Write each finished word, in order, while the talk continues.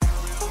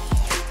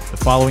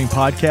following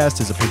podcast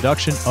is a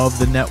production of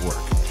the network.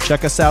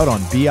 Check us out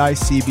on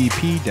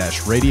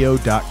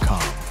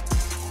bicbp-radio.com.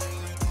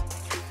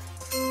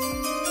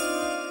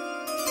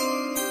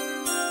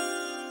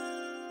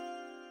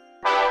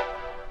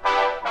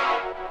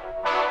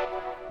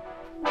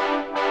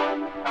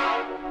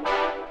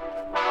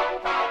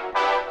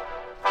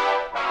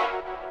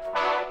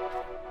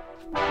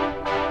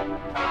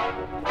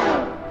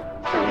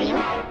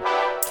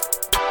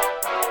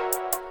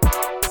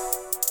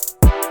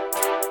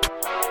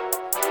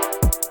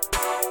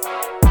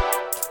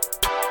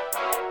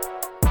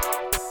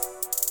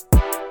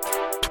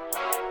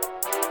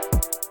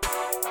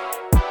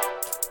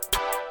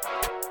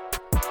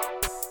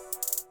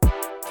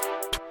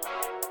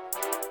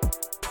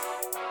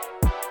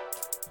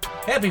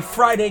 Happy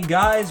Friday,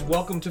 guys.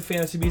 Welcome to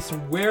Fantasy Beasts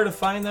and Where to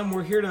Find Them.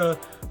 We're here to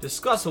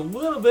discuss a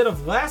little bit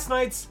of last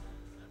night's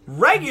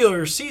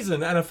regular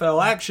season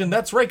NFL action.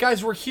 That's right,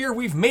 guys. We're here.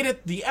 We've made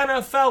it. The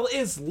NFL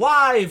is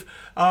live.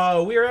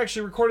 We are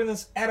actually recording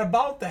this at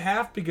about the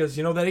half because,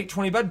 you know, that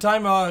 8:20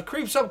 bedtime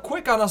creeps up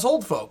quick on us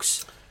old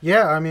folks.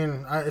 Yeah, I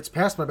mean, it's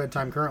past my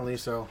bedtime currently,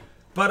 so...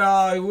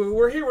 But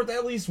we're here with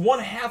at least one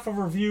half of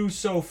a review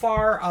so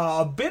far.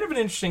 A bit of an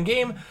interesting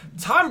game.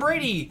 Tom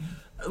Brady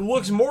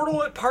looks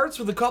mortal at parts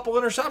with a couple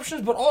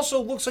interceptions, but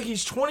also looks like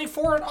he's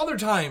 24 at other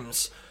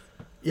times.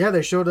 Yeah,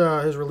 they showed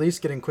his release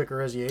getting quicker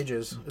as he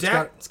ages.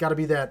 It's got to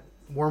be that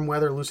warm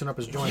weather loosen up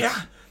his joints. Yeah,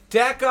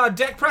 Dak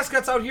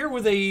Prescott's out here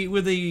with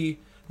a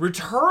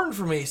return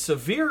from a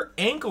severe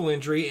ankle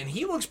injury, and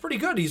he looks pretty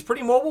good. He's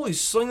pretty mobile.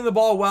 He's slinging the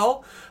ball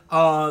well.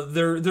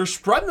 They're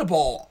spreading the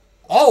ball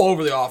all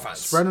over the offense.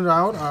 Spreading it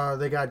out.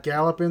 They got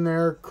Gallup in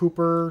there,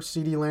 Cooper,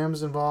 CeeDee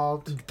Lamb's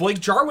involved. Blake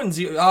Jarwin's...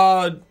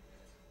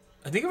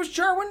 I think it was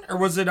Jarwin, or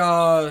was it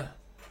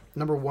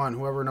number one,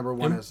 whoever number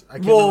one is. I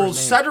can't remember his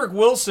name. Cedric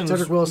Wilson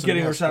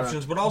getting yes,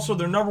 receptions, correct. But also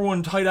their number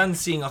one tight end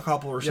seeing a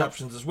couple of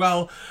receptions as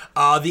well.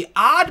 The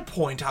odd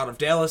point out of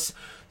Dallas,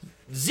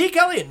 Zeke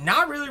Elliott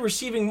not really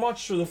receiving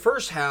much through the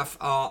first half.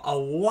 A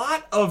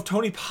lot of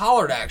Tony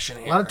Pollard action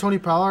here. A lot of Tony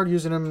Pollard,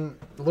 using him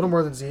a little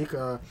more than Zeke.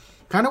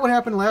 Kind of what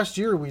happened last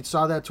year. We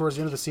saw that towards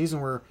the end of the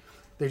season where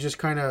they just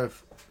kind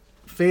of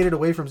faded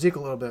away from Zeke a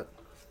little bit.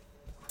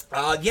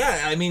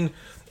 Yeah, I mean,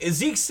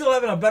 Zeke's still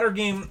having a better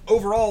game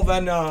overall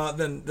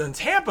than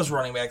Tampa's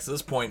running backs at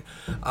this point.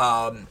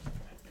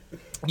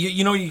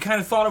 You kind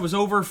of thought it was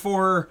over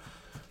for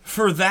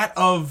that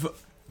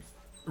of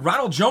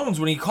Ronald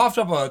Jones when he coughed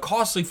up a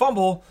costly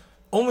fumble,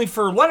 only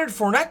for Leonard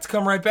Fournette to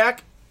come right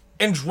back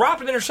and drop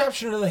an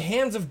interception into the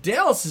hands of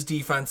Dallas's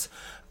defense.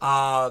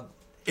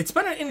 It's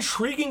been an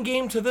intriguing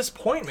game to this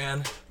point,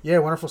 man. Yeah,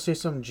 wonderful to see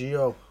some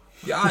Gio.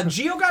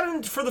 Gio got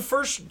in for the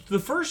first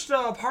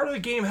part of the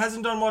game.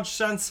 Hasn't done much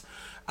since.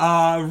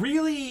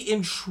 Really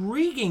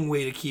intriguing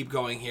way to keep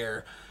going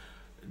here.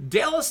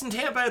 Dallas and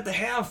Tampa at the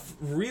half,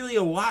 really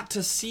a lot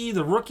to see.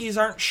 The rookies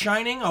aren't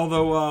shining,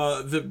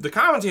 although the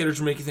commentators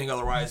are making you think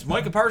otherwise.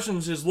 Micah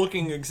Parsons is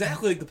looking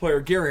exactly like the player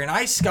Gary and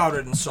I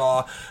scouted and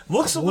saw.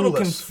 Looks a little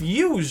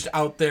confused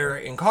out there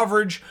in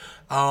coverage.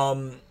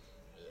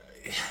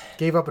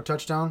 Gave up a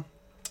touchdown.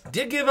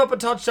 Did give up a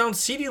touchdown.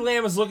 CeeDee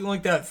Lamb is looking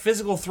like that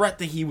physical threat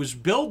that he was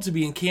billed to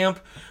be in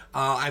camp.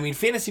 I mean,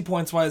 fantasy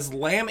points-wise,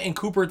 Lamb and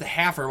Cooper at the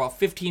half are about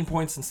 15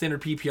 points in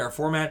standard PPR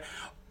format.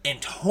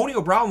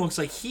 Antonio Brown looks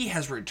like he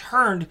has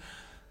returned,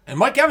 and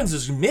Mike Evans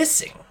is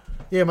missing.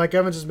 Yeah, Mike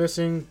Evans is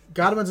missing.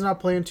 Godwin's not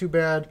playing too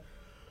bad.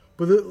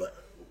 But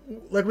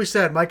like we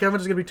said, Mike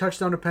Evans is going to be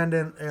touchdown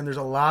dependent, and there's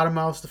a lot of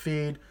mouths to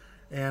feed.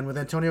 And with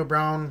Antonio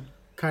Brown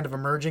kind of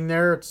emerging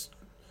there, it's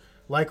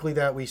likely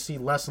that we see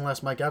less and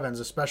less Mike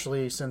Evans,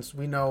 especially since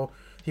we know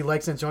he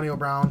likes Antonio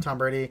Brown, Tom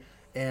Brady,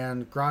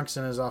 and Gronk's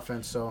in his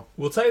offense. So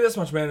we'll tell you this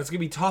much, man. It's going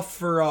to be tough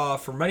for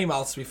many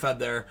mouths to be fed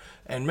there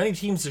and many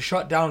teams to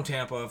shut down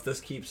Tampa if this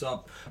keeps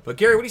up. But,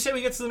 Gary, what do you say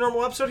we get to the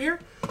normal episode here?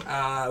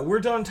 We're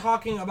done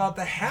talking about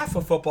the half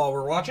of football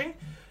we're watching.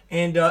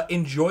 And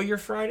enjoy your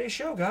Friday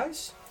show,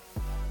 guys.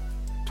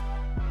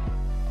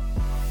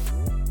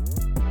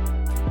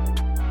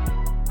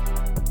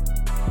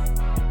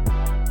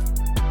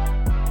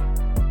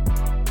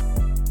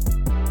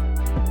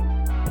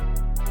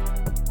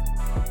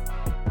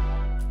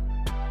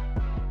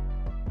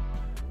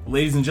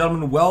 Ladies and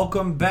gentlemen,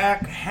 welcome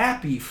back.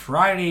 Happy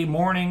Friday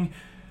morning.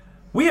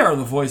 We are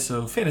the voice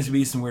of Fantasy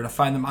Beasts and Where to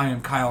Find Them. I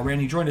am Kyle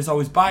Randy, joined as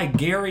always by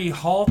Gary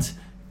Halt.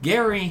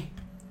 Gary,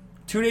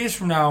 2 days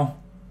from now,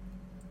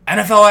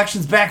 NFL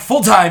action's back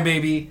full-time,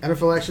 baby.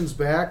 NFL action's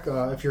back.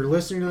 If you're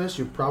listening to this,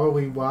 you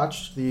probably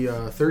watched the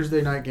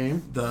Thursday night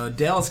game. The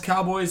Dallas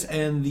Cowboys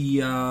and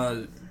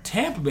the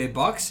Tampa Bay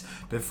Bucks.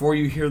 Before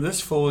you hear this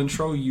full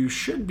intro, you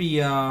should be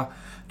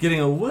getting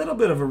a little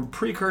bit of a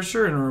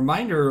precursor and a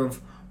reminder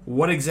of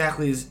what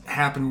exactly has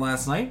happened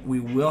last night. We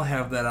will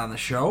have that on the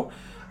show.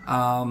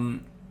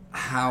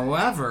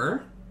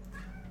 However,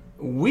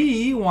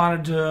 we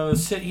wanted to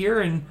sit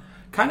here and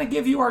kind of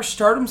give you our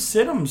stardom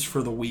situms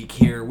for the week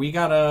here. We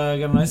got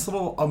a nice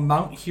little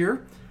amount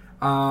here.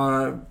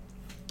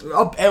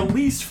 Up at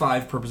least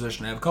 5 per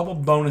position. I have a couple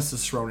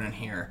bonuses thrown in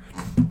here.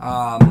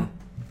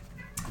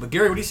 But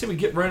Gary, what do you say we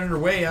get right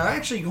underway?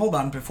 Actually, hold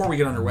on. Before we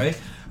get underway,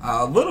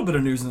 a little bit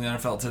of news in the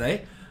NFL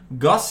today.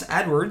 Gus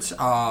Edwards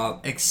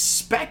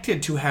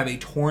expected to have a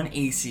torn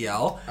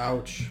ACL.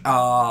 Ouch.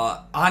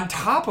 On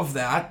top of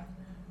that,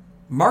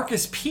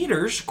 Marcus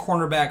Peters,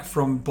 cornerback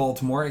from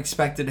Baltimore,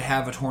 expected to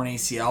have a torn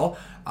ACL.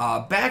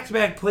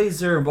 Back-to-back plays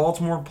there in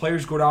Baltimore.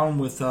 Players go down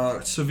with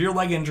severe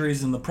leg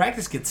injuries, and the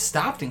practice gets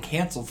stopped and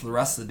canceled for the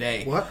rest of the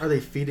day. What are they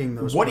feeding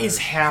those What players? is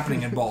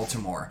happening in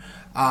Baltimore?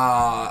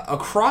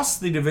 Across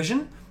the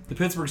division, the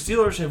Pittsburgh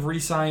Steelers have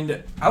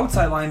re-signed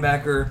outside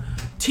linebacker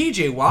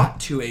T.J. Watt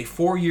to a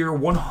 4-year,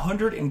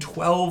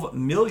 $112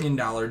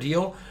 million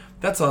deal.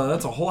 That's a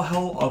whole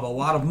hell of a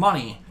lot of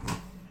money.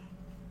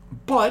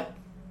 But,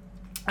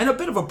 and a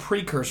bit of a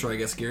precursor, I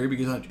guess, Gary,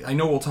 because I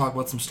know we'll talk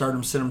about some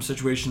stardom sit-em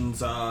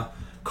situations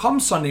come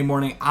Sunday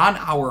morning on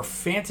our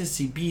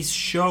Fantasy Beast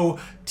show,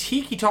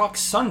 Tiki Talk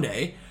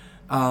Sunday.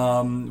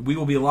 We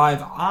will be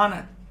live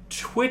on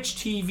Twitch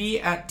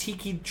TV at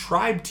Tiki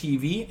Tribe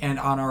TV and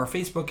on our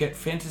Facebook at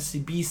Fantasy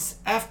Beasts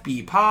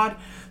FB Pod.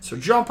 So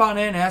jump on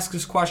in, ask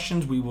us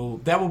questions.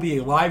 That will be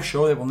a live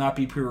show that will not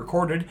be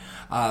pre-recorded.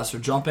 So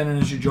jump in,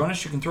 and as you join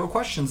us, you can throw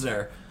questions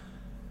there.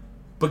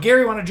 But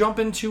Gary, want to jump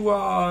into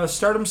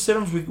stardom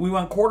sit-ems? We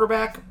went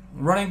quarterback,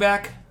 running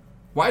back,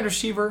 wide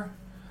receiver,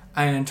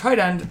 and tight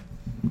end.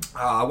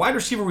 Wide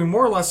receiver, we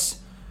more or less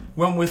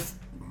went with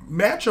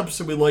matchups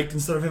that we liked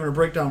instead of having to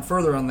break down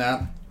further on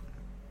that.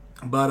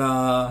 But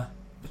what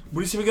do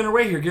you see we going to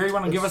rate here, Gary? You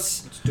want to give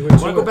us? do it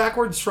Want to to go it.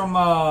 backwards from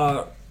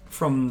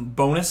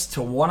bonus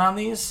to 1 on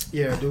these?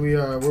 Yeah, do we?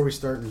 Where are we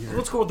starting here?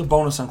 Let's go with the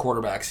bonus on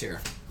quarterbacks here.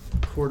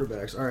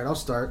 Quarterbacks. All right, I'll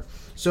start.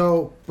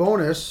 So,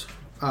 bonus,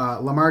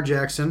 Lamar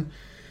Jackson.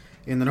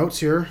 In the notes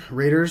here,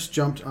 Raiders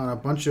jumped on a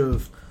bunch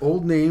of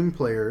old name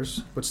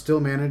players, but still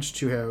managed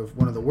to have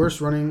one of the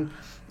worst running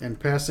and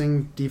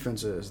passing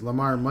defenses.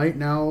 Lamar might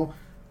now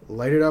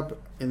light it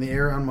up in the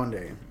air on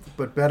Monday,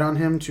 but bet on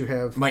him to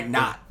have... Might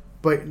not.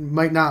 But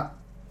might not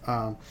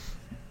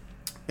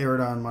air it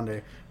on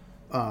Monday.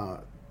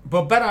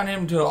 But bet on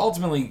him to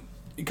ultimately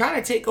kind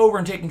of take over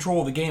and take control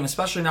of the game,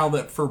 especially now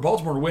that for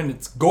Baltimore to win,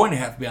 it's going to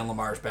have to be on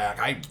Lamar's back.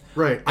 I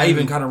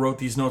even kind of wrote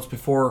these notes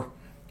before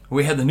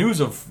we had the news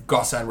of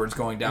Gus Edwards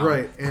going down.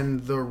 Right,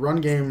 and the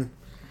run game,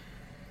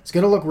 it's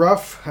going to look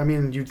rough. I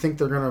mean, you'd think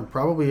they're going to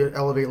probably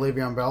elevate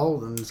Le'Veon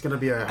Bell, and it's going to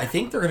be I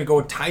think they're going to go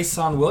with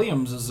Tyson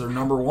Williams as their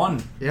number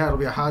one. Yeah, it'll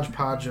be a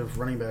hodgepodge of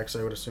running backs,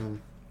 I would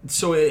assume.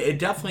 So it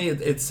definitely,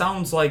 it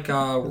sounds like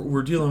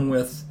we're dealing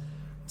with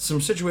some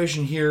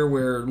situation here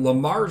where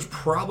Lamar's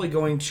probably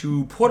going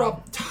to put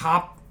up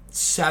top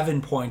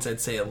 7 points, I'd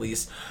say at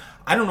least.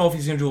 I don't know if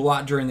he's going to do a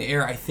lot during the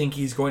air. I think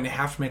he's going to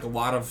have to make a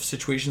lot of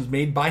situations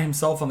made by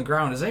himself on the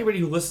ground. As anybody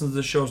who listens to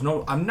this show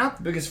knows, I'm not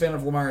the biggest fan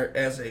of Lamar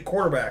as a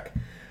quarterback,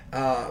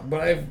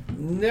 but I've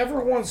never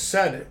once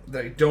said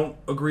that I don't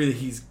agree that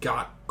he's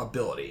got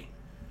ability.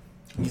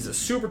 He's a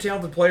super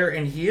talented player,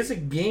 and he is a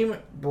game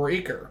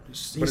breaker. He's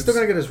still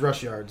going to get his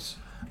rush yards.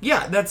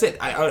 Yeah, that's it.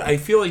 I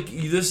feel like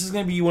this is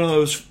going to be one of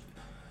those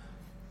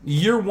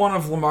year one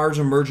of Lamar's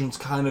emergence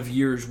kind of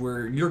years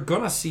where you're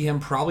going to see him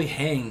probably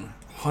hang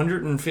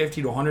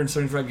 150 to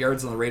 175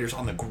 yards on the Raiders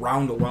on the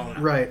ground alone.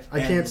 Right.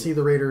 I can't see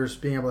the Raiders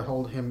being able to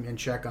hold him in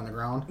check on the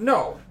ground.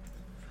 No.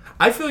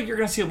 I feel like you're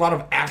going to see a lot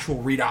of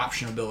actual read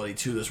option ability,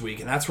 too, this week.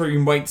 And that's where you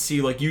might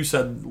see, like you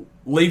said,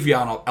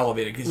 Le'Veon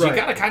elevated. Because you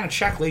got to kind of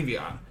check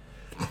Le'Veon.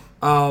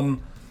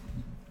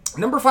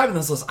 Number 5 on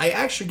this list, I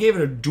actually gave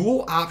it a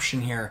dual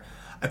option here.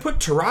 I put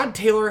Tyrod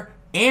Taylor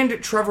and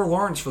Trevor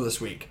Lawrence for this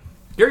week.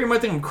 Gary, you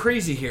might think I'm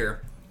crazy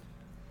here,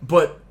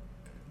 but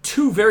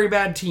 2 very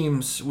bad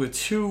teams with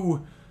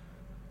 2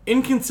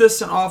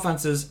 inconsistent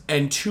offenses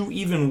and 2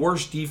 even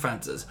worse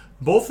defenses.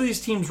 Both of these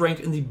teams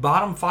ranked in the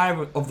bottom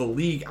 5 of the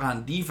league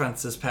on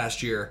defense this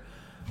past year.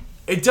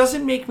 It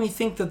doesn't make me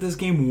think that this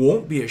game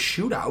won't be a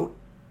shootout.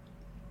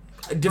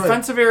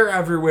 Defensive error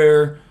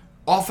everywhere.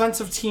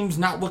 Offensive teams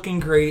not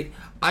looking great.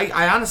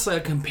 I honestly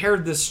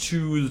compared this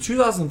to the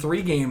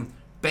 2003 game,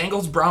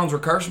 Bengals-Browns, where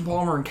Carson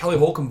Palmer and Kelly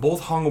Holcomb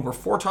both hung over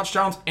 4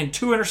 touchdowns and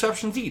 2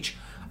 interceptions each.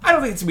 I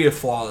don't think it's going to be a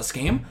flawless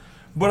game,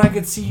 but I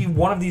could see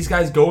one of these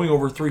guys going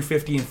over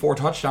 350 and 4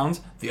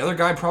 touchdowns, the other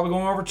guy probably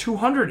going over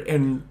 200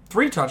 and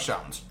 3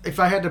 touchdowns. If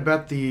I had to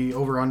bet the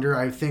over-under,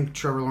 I think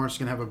Trevor Lawrence is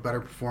going to have a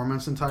better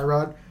performance than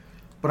Tyrod.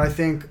 But I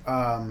think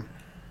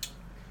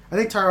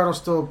Tyrod will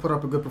still put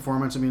up a good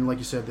performance. I mean, like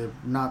you said, they're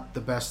not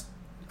the best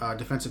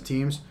defensive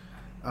teams.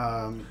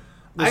 I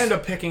end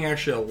up picking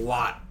actually a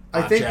lot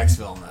on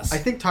Jacksonville in this. I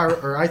think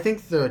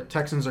the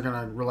Texans are going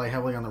to rely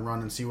heavily on the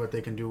run and see what they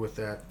can do with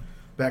that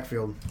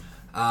backfield.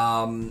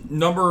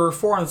 Number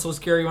 4 on this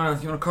list, Gary, you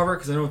want to cover it?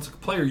 Because I know it's a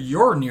player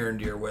you're near and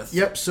dear with.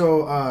 Yep,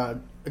 so a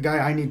guy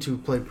I need to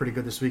play pretty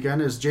good this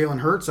weekend is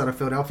Jalen Hurts out of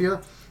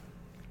Philadelphia.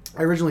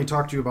 I originally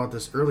talked to you about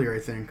this earlier, I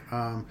think.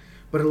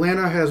 But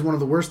Atlanta has one of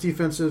the worst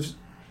defenses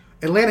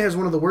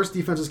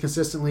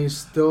consistently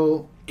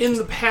still. In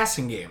the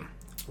passing game.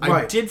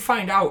 Right. I did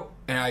find out,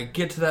 and I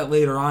get to that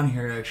later on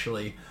here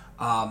actually,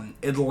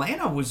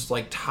 Atlanta was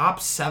like top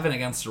 7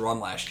 against the run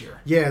last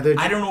year. Yeah,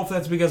 I don't know if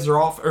that's because they're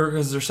off or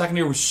because their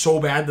secondary was so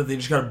bad that they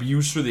just got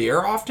abused through the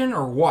air often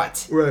or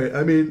what. Right.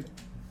 I mean,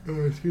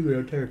 excuse me,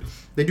 I'm tired.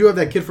 They do have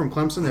that kid from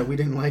Clemson that we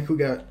didn't like who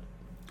got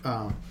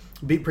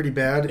beat pretty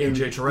bad.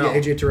 AJ Terrell.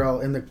 Yeah, AJ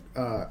Terrell in the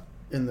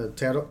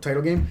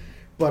title game,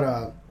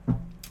 but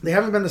they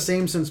haven't been the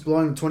same since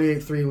blowing the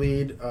 28-3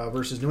 lead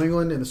versus New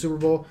England in the Super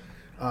Bowl.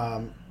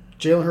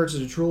 Jalen Hurts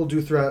is a dual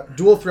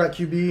threat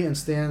QB and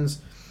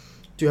stands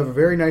to have a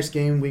very nice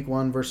game week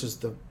 1 versus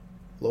the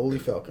lowly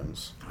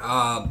Falcons.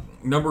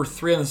 Number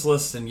 3 on this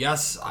list, and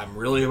yes, I'm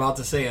really about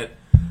to say it.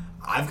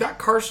 I've got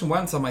Carson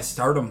Wentz on my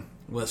stardom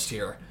list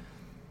here.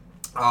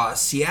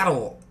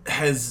 Seattle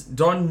has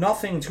done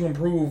nothing to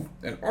improve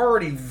an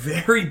already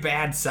very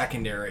bad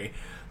secondary.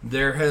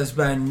 There has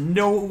been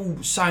no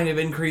sign of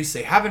increase.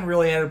 They haven't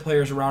really added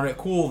players around it.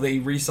 Cool, they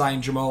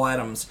re-signed Jamal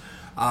Adams.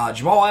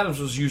 Jamal Adams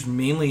was used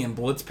mainly in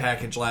blitz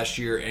package last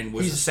year and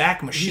was a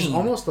sack machine. He's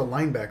almost a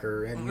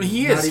linebacker. And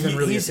he not is. Even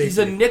really He's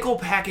a nickel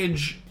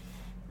package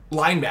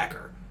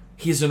linebacker.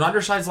 He's an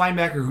undersized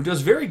linebacker who does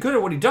very good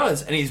at what he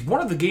does, and he's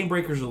one of the game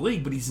breakers of the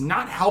league, but he's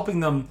not helping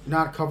them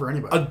not cover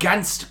anybody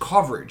against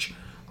coverage.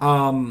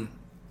 And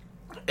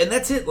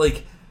that's it.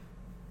 Like,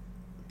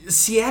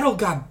 Seattle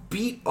got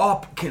beat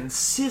up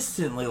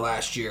consistently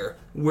last year,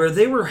 where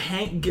they were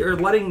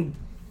letting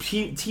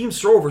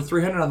teams throw over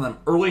 300 on them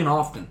early and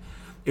often.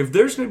 If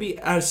there's going to be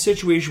a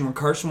situation where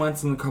Carson Wentz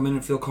is going to come in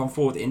and feel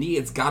comfortable with Indy,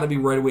 it's got to be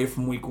right away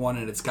from week 1,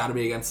 and it's got to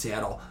be against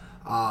Seattle.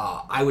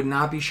 I would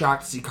not be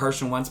shocked to see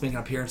Carson Wentz make an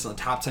appearance in the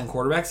top 10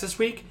 quarterbacks this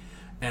week,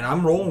 and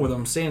I'm rolling with him.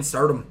 I'm saying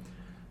start him.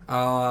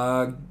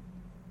 I'll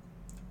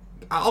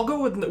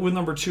go with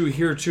number 2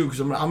 here, too, because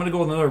I'm going to go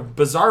with another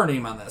bizarre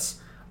name on this.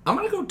 I'm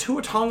going to go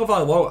Tua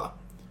Tagovailoa.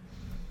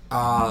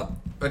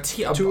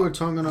 Tua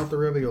tonguing out the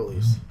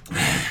raviolis.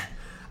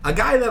 A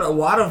guy that a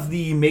lot of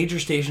the major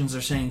stations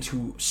are saying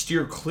to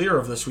steer clear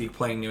of this week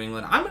playing New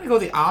England. I'm going to go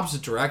the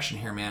opposite direction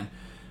here, man.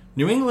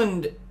 New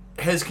England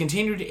has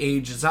continued to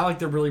age. It's not like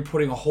they're really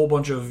putting a whole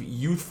bunch of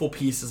youthful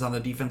pieces on the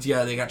defense.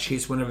 Yeah, they got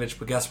Chase Winovich,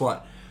 but guess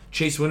what?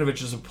 Chase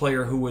Winovich is a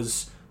player who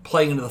was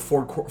playing into the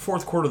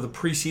fourth quarter of the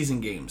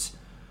preseason games.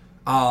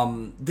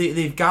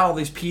 They've got all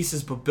these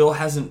pieces, but Bill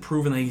hasn't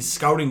proven that he's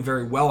scouting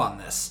very well on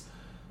this.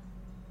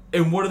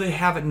 And what do they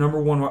have at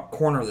number 1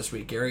 corner this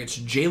week, Gary? It's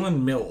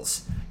Jalen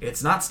Mills.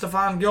 It's not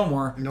Stephon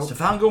Gilmore. Nope.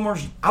 Stephon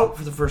Gilmore's out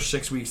for the first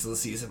 6 weeks of the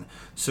season.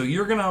 So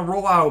you're going to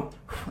roll out...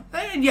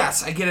 And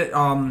yes, I get it.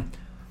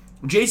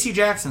 J.C.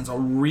 Jackson's a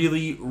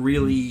really,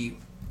 really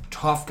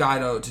tough guy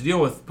to deal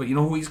with. But you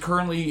know who he's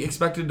currently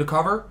expected to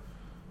cover?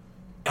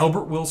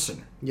 Albert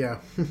Wilson.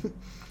 Yeah.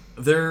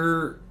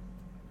 They're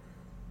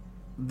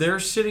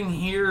sitting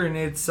here, and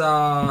it's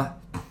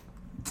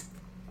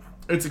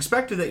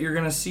expected that you're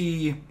going to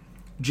see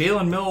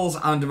Jalen Mills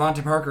on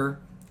Devontae Parker,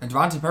 and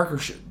Devontae Parker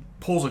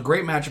pulls a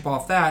great matchup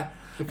off that.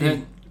 If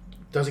he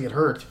doesn't get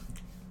hurt.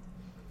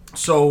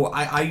 So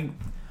I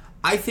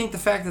think the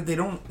fact that they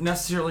don't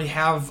necessarily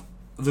have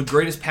the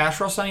greatest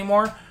pass rush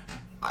anymore,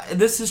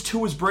 this is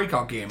Tua's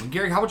breakout game.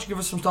 Gary, how about you give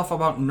us some stuff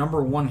about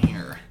number 1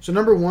 here? So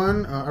number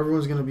 1,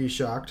 everyone's going to be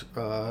shocked.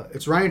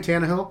 It's Ryan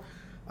Tannehill.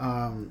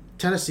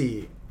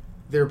 Tennessee,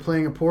 they're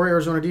playing a poor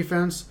Arizona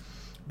defense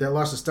that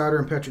lost a starter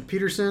in Patrick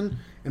Peterson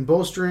and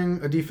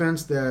bolstering a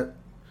defense that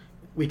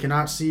we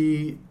cannot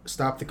see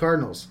stop the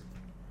Cardinals,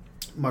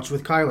 much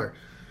with Kyler.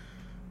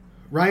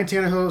 Ryan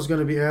Tannehill is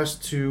going to be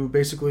asked to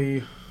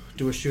basically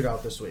do a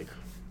shootout this week.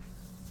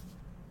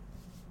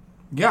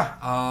 Yeah,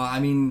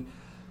 I mean,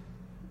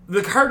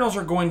 the Cardinals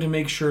are going to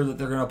make sure that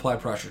they're going to apply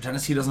pressure.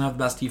 Tennessee doesn't have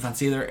the best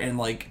defense either, and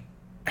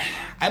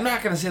I'm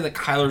not going to say that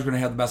Kyler's going to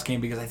have the best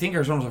game because I think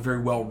Arizona's a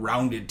very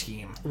well-rounded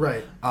team.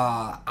 Right.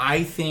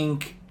 I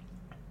think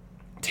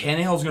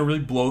Tannehill's going to really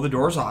blow the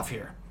doors off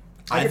here.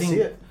 I can see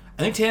it.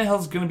 I think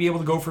Tannehill's going to be able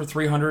to go for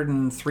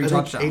 303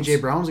 touchdowns. I think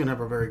A.J. Brown's going to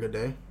have a very good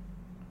day.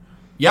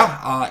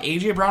 Yeah,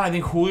 A.J. Brown, I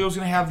think Julio's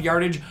going to have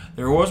yardage.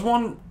 There was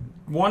one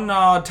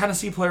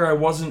Tennessee player I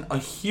wasn't a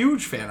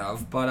huge fan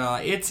of,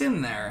 but it's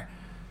in there.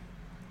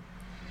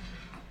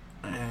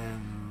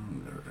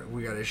 And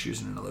we got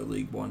issues in another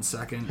league. 1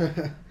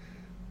 second.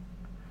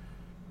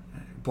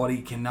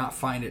 Buddy cannot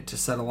find it to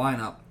set a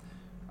lineup.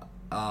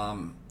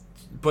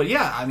 But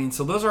yeah, I mean,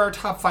 so those are our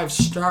top 5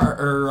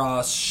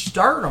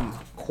 stardom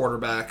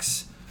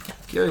quarterbacks.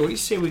 Gary, what do you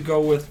say we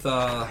go with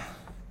the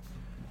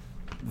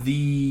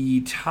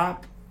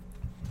top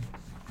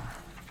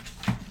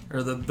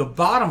or the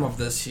bottom of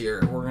this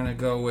here? We're gonna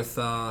go with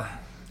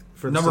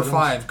for number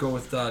 5. Go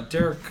with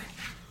Derek.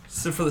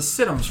 So for the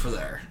Siddums for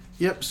there.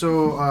 Yep.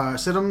 So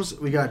Siddums,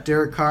 we got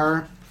Derek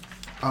Carr.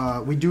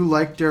 We do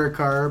like Derek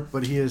Carr,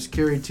 but he has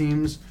carried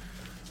teams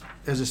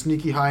as a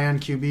sneaky high-end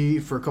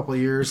QB for a couple of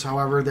years.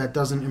 However, that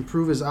doesn't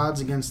improve his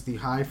odds against the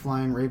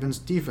high-flying Ravens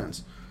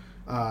defense.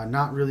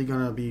 Not really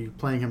going to be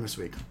playing him this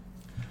week.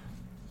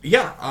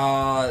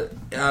 Yeah.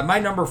 My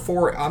number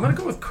 4, I'm going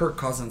to go with Kirk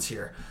Cousins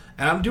here.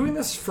 And I'm doing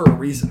this for a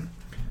reason.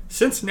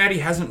 Cincinnati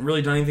hasn't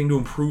really done anything to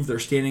improve their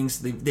standings.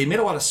 They made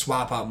a lot of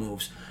swap-out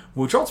moves,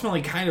 which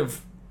ultimately kind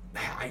of...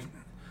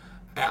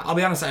 I'll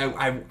be honest,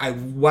 I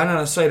went on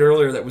a site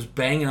earlier that was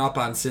banging up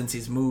on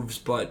Cincy's moves,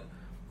 but at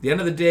the end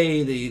of the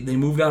day, they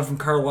moved on from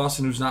Carl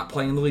Lawson, who's not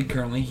playing in the league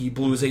currently. He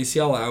blew his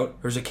ACL out,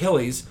 or his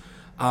Achilles.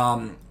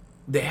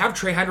 They have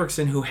Trey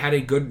Hendrickson, who had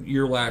a good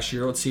year last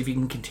year. Let's see if he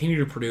can continue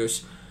to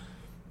produce.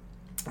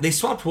 They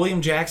swapped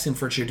William Jackson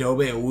for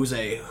Chidobe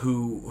Awuzie,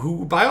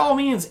 who by all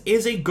means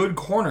is a good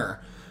corner.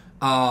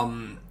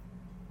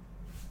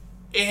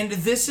 And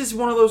this is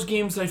one of those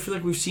games that I feel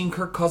like we've seen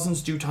Kirk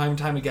Cousins do time and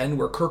time again,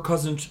 where Kirk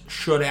Cousins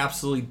should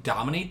absolutely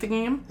dominate the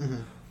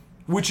game,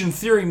 which in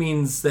theory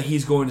means that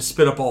he's going to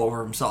spit up all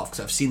over himself,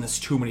 because I've seen this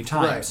too many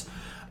times.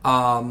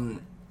 Right.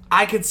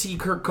 I could see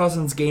Kirk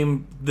Cousins'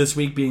 game this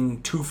week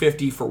being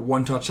 250 for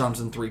 1 touchdown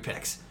and 3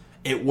 picks.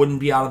 It wouldn't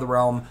be out of the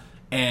realm,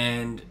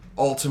 and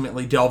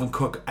ultimately Dalvin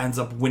Cook ends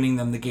up winning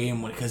them the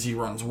game because he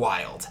runs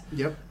wild.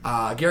 Yep.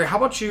 Gary, how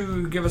about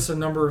you give us a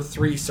number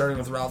 3 starting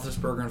with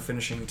Roethlisberger and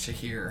finishing to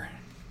here?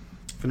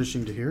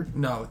 Finishing to here?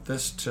 No,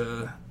 this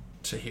to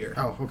here.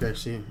 Oh, okay. I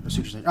see what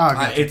you're saying.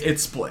 Gotcha.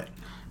 It's split.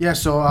 Yeah,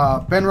 so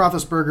Ben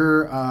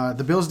Roethlisberger,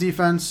 the Bills'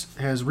 defense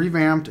has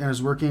revamped and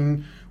is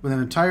working with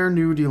an entire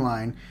new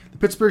D-line. The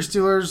Pittsburgh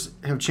Steelers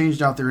have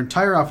changed out their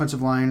entire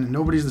offensive line.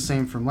 Nobody's the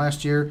same from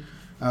last year,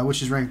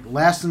 which is ranked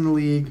last in the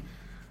league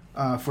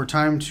for the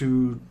time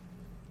to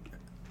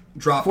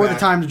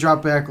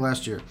drop back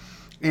last year.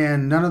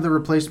 And none of the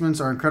replacements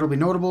are incredibly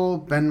notable.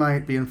 Ben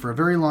might be in for a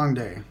very long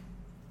day.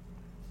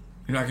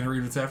 You're not going to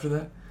read what's after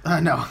that?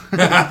 No.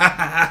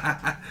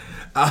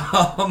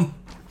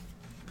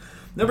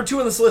 Number 2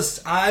 on this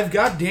list, I've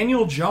got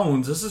Daniel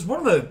Jones. This is one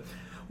of the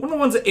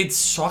ones that it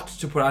sucked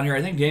to put on here.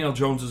 I think Daniel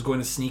Jones is going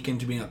to sneak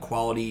into being a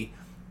quality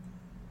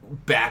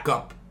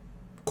backup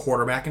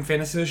quarterback in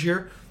fantasy this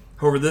year.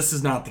 However, this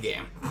is not the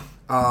game.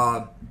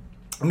 I'm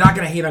not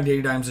going to hate on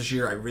Danny Dimes this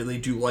year. I really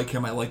do like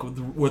him. I like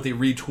what they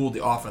retooled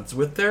the offense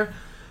with there.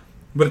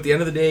 But at the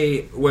end of the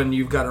day, when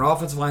you've got an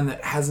offensive line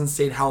that hasn't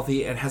stayed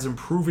healthy and hasn't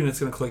proven it's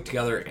going to click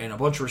together, and a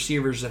bunch of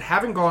receivers that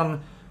haven't gone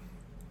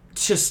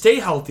to stay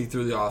healthy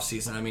through the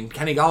offseason. I mean,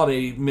 Kenny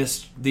Golladay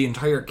missed the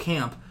entire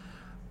camp,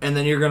 and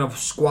then you're going to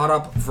squat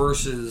up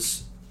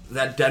versus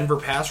that Denver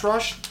pass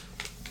rush.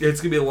 It's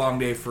going to be a long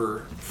day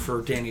for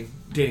Danny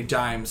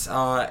Dimes.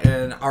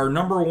 And our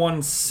number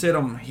 1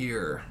 sit-em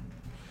here.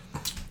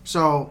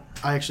 So,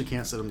 I actually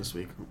can't sit him this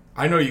week.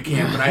 I know you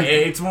can't, but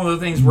it's one of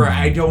the things where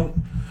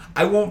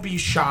I won't be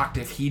shocked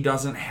if he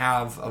doesn't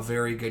have a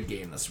very good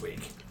game this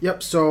week.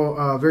 Yep,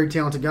 so very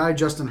talented guy,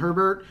 Justin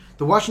Herbert.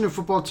 The Washington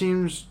football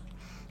team's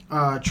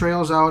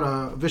trails out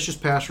a vicious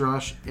pass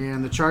rush,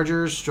 and the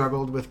Chargers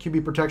struggled with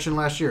QB protection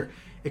last year.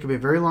 It could be a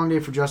very long day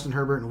for Justin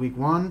Herbert in week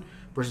 1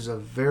 versus a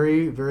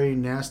very, very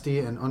nasty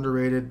and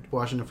underrated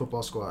Washington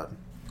football squad.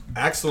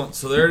 Excellent.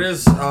 So there it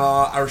is.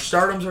 Our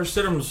stardoms, our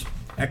situms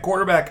at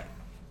quarterback.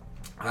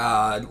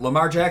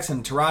 Lamar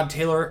Jackson, Tyrod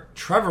Taylor,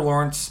 Trevor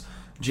Lawrence,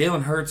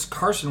 Jalen Hurts,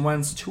 Carson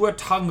Wentz, Tua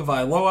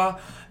Tagovailoa,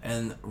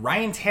 and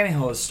Ryan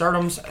Tannehill as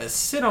stardoms. As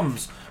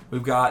situms,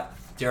 we've got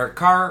Derek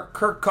Carr,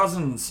 Kirk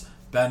Cousins,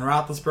 Ben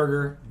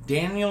Roethlisberger,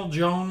 Daniel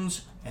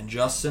Jones, and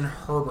Justin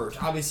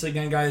Herbert. Obviously,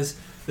 again, guys,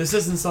 this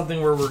isn't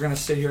something where we're going to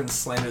sit here and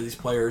slander these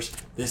players.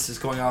 This is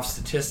going off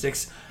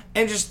statistics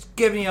and just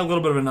giving you a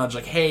little bit of a nudge,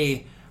 like,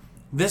 hey,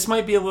 this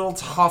might be a little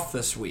tough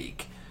this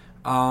week.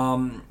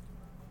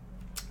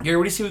 Gary,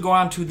 what do you see we go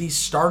on to the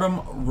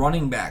stardom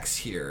running backs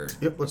here?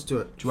 Yep, let's do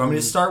it. Do you want me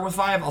to start with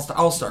 5?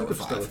 I'll start with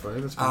 5. Start with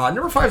 5. That's fine.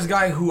 Number 5 is a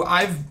guy who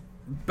I've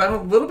been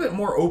a little bit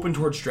more open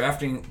towards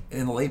drafting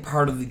in the late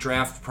part of the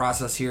draft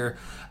process here.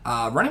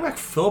 Running back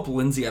Philip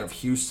Lindsay out of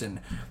Houston.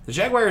 The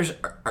Jaguars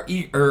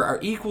are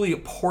equally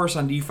porous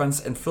on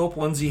defense, and Philip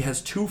Lindsay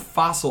has 2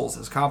 fossils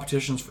as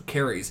competitions for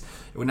carries.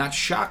 It would not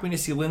shock me to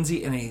see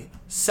Lindsay in a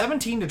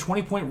 17 to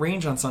 20 point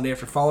range on Sunday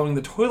after following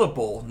the toilet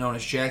bowl known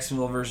as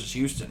Jacksonville versus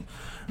Houston.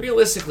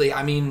 Realistically,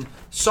 I mean,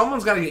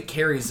 someone's got to get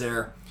carries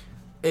there.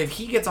 If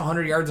he gets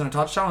 100 yards and a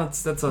touchdown,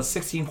 that's a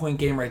 16-point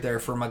game right there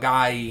from a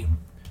guy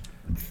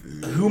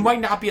who might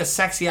not be a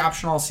sexy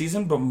option all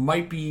season, but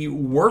might be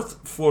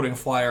worth floating a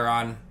flyer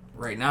on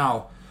right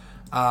now.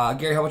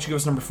 Gary, how about you give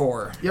us number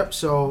 4? Yep,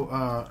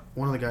 so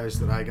one of the guys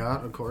that I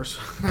got, of course.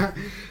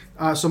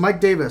 So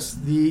Mike Davis.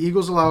 The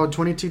Eagles allowed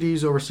 20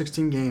 TDs over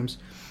 16 games.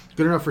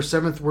 Good enough for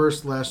 7th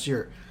worst last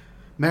year.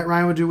 Matt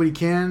Ryan would do what he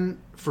can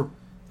for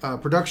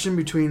production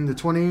between the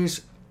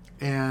 20s,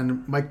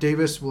 and Mike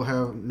Davis will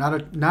have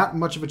not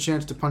much of a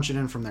chance to punch it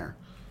in from there.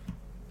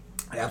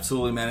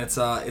 Absolutely, man.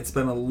 It's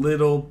been a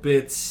little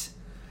bit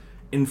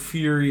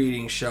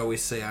infuriating, shall we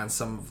say, on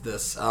some of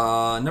this.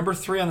 Number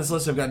 3 on this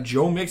list, I've got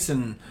Joe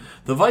Mixon.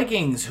 The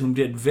Vikings, whom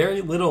did very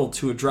little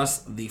to address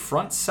the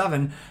front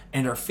 7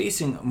 and are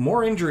facing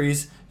more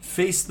injuries,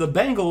 face the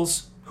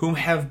Bengals, whom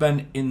have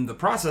been in the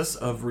process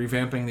of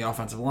revamping the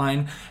offensive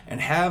line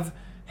and have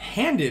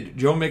handed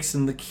Joe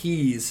Mixon the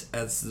keys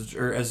as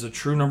the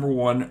true number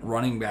 1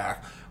 running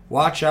back.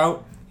 Watch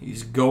out.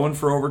 He's going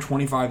for over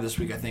 25 this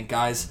week, I think,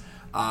 guys.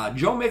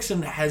 Joe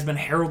Mixon has been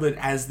heralded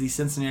as the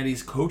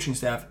Cincinnati's coaching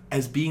staff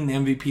as being the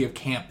MVP of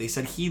camp. They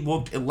said he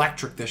looked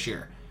electric this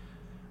year.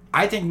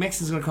 I think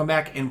Mixon's going to come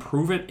back and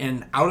prove it,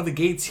 and out of the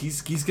gates,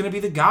 he's going to be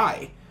the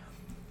guy.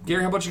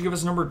 Gary, how about you give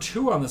us number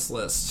 2 on this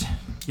list?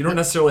 You don't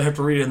necessarily have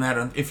to read it in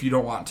that if you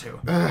don't want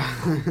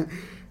to.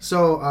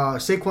 So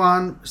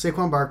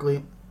Saquon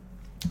Barkley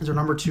is our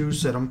number 2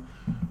 sit him.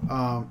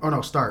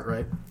 Start,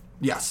 right?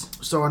 Yes.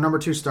 So our number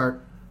 2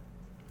 start.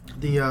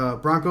 The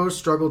Broncos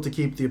struggled to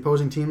keep the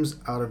opposing teams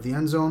out of the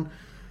end zone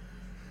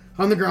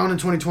on the ground in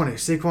 2020.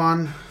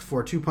 Saquon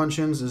for 2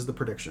 punch-ins is the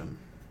prediction.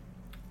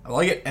 I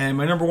like it. And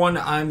my number 1,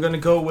 I'm going to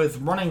go with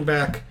running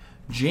back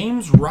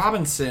James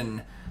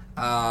Robinson.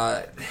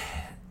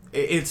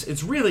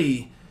 It's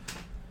really...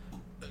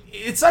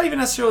 It's not even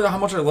necessarily how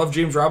much I love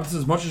James Robinson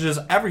as much as just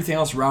everything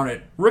else around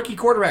it. Rookie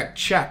quarterback,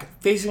 check.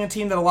 Facing a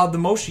team that allowed the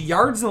most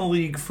yards in the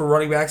league for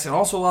running backs and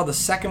also allowed the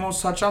second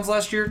most touchdowns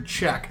last year,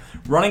 check.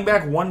 Running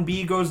back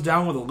 1B goes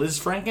down with a Liz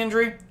Frank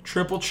injury,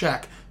 triple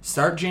check.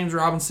 Start James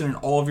Robinson in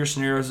all of your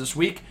scenarios this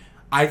week.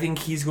 I think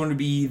he's going to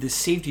be the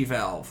safety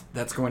valve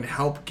that's going to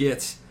help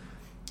get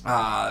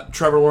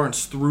Trevor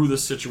Lawrence through the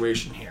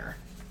situation here.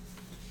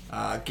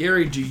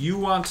 Gary, do you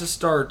want to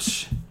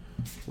start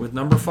with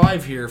number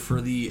 5 here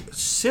for the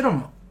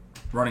sit-em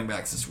running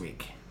backs this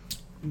week?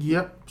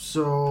 Yep.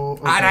 So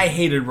okay. I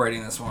hated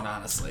writing this one,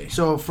 honestly.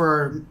 So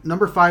for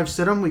number 5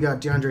 sit-em, we got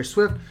DeAndre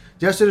Swift.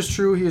 Yes, it is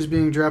true he is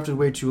being drafted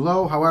way too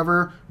low.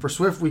 However, for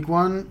Swift week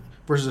 1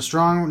 versus a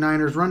strong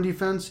Niners run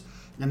defense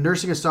and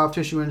nursing a soft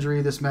tissue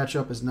injury, this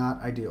matchup is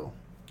not ideal.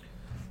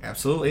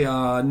 Absolutely.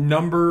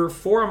 Number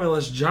 4 on my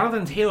list,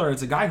 Jonathan Taylor.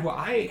 It's a guy who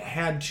I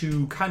had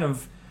to kind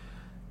of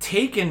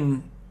take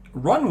and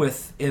run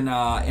with in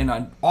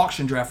an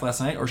auction draft last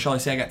night, or shall I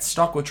say I got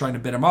stuck with trying to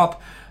bid him up.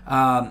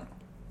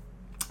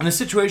 In a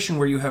situation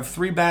where you have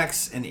 3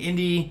 backs in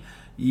Indy,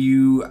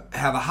 you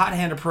have a hot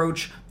hand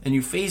approach, and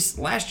you face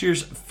last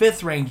year's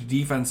 5th-ranked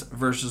defense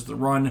versus the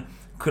run,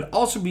 could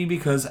also be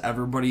because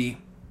everybody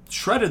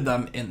shredded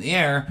them in the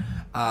air.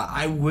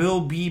 I will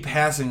be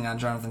passing on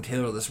Jonathan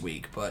Taylor this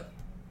week, but,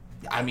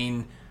 I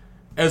mean,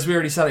 as we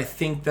already said, I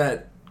think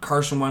that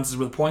Carson Wentz is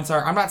where the points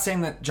are. I'm not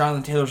saying that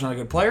Jonathan Taylor's not a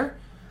good player.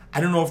 I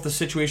don't know if the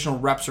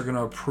situational reps are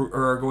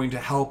going to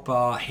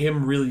help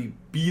him really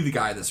be the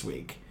guy this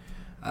week.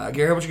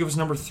 Gary, how about you give us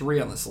number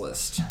 3 on this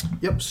list?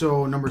 Yep,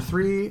 so number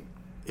 3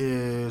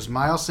 is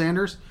Miles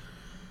Sanders.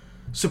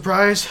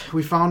 Surprise,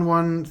 we found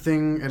one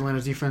thing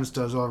Atlanta's defense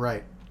does all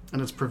right,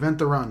 and it's prevent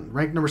the run.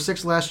 Ranked number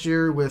 6 last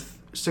year with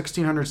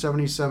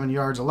 1,677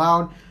 yards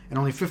allowed and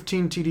only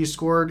 15 TDs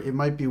scored, it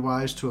might be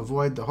wise to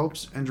avoid the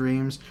hopes and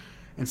dreams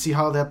and see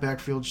how that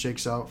backfield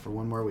shakes out for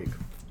one more week.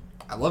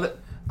 I love it.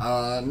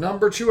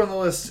 Number 2 on the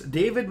list,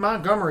 David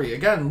Montgomery.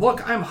 Again,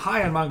 look, I'm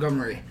high on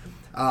Montgomery.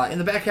 In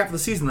the back half of the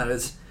season, that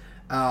is.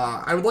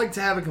 I would like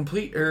to have a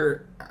complete, I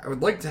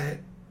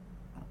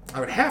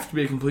would have to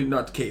be a complete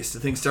nutcase to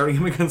think starting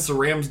him against the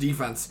Rams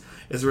defense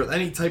is worth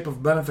any type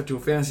of benefit to a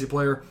fantasy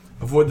player.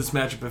 Avoid this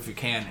matchup if you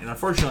can. And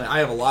unfortunately, I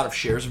have a lot of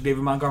shares of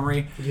David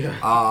Montgomery.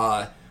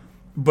 Yeah.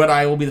 But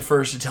I will be the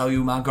first to tell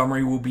you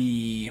Montgomery will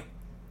be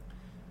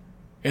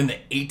in the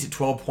 8 to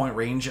 12 point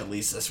range at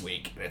least this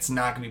week. It's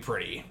not going to be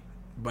pretty,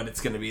 but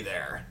it's going to be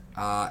there.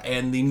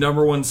 And the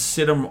number 1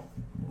 sit-em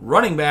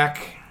running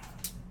back,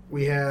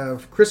 we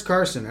have Chris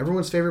Carson,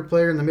 everyone's favorite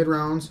player in the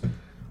mid-rounds.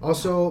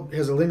 Also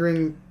has a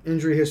lingering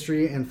injury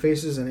history and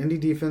faces an Indy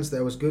defense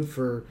that was good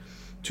for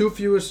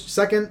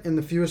second in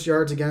the fewest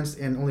yards against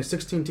and only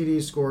 16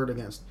 TDs scored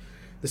against.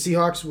 The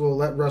Seahawks will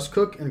let Russ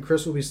cook, and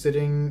Chris will be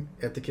sitting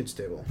at the kids'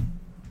 table.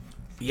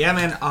 Yeah,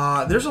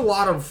 man. There's a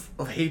lot of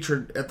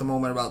hatred at the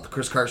moment about the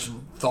Chris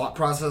Carson thought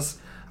process.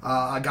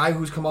 A guy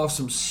who's come off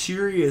some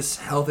serious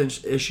health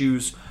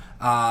issues,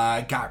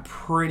 got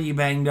pretty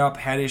banged up,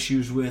 had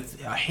issues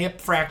with a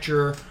hip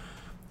fracture,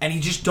 and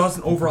he just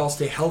doesn't overall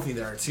stay healthy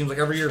there. It seems like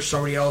every year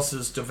somebody else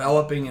is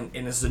developing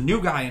and is the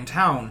new guy in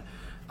town.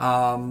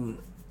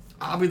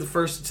 I'll be the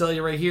first to tell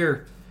you right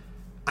here,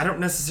 I don't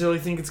necessarily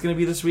think it's going to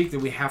be this week that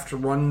we have to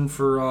run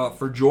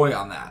for joy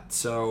on that.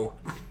 So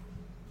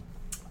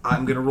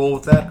I'm going to roll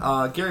with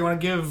that. Gary, want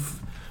to give?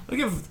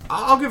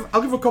 I'll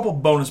give a couple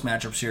bonus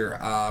matchups here.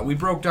 We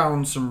broke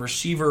down some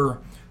receiver,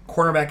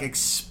 cornerback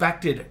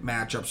expected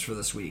matchups for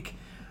this week.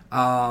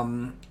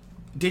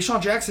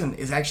 Deshaun Jackson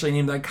is actually a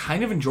name that I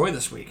kind of enjoy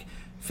this week.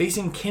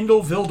 Facing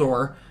Kindle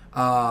Vildor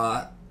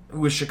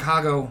with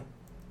Chicago,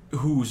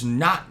 who's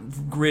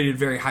not graded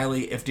very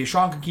highly. If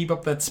Deshaun can keep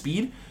up that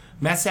speed,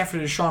 Matt Stafford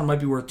and Deshaun might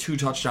be worth 2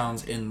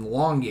 touchdowns in the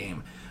long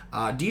game.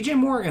 DJ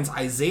Moore against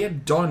Isaiah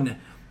Dunn.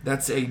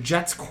 That's a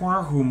Jets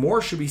corner who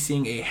Moore should be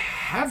seeing a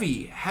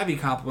heavy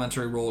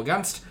complimentary role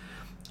against.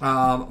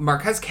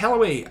 Marquez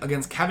Callaway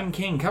against Kevin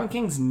King. Kevin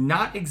King's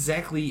not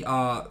exactly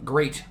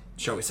great,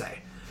 shall we say.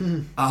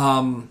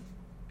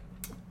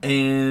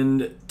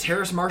 And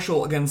Terrace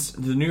Marshall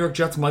against the New York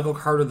Jets' Michael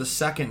Carter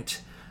II.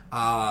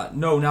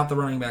 No, not the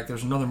running back.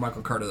 There's another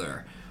Michael Carter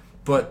there.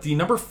 But the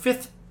number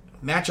 5th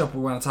matchup we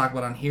want to talk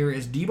about on here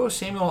is Deebo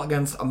Samuel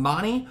against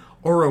Amani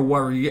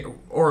Oruwariye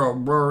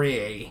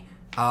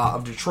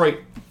of Detroit.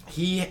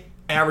 He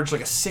averaged like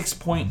a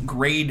 6-point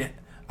grade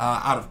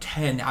out of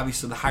 10.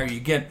 Obviously, the higher you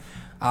get,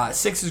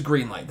 6 is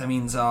green light. That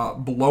means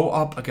blow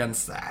up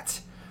against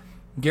that.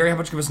 Gary, how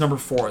about you give us number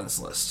 4 on this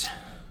list?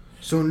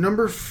 So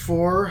number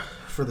 4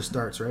 for the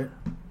starts, right?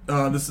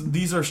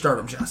 These are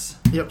stardoms, yes.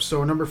 Yep.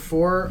 So number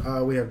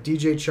 4, we have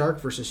DJ Chark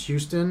versus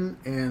Houston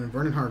and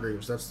Vernon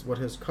Hargreaves. That's what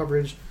his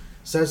coverage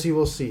says he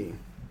will see.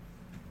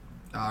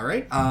 All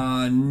right.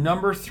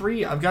 Number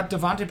 3, I've got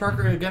Devontae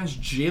Parker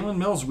against Jalen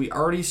Mills. We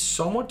already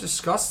somewhat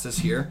discussed this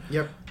here.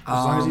 Yep.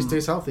 As long as he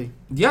stays healthy.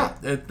 Yeah,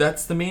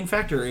 that's the main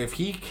factor. If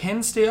he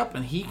can stay up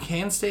and he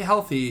can stay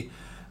healthy,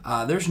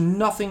 there's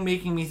nothing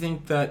making me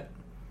think that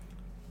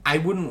I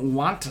wouldn't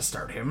want to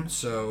start him.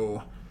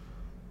 So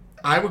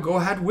I would go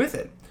ahead with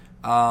it.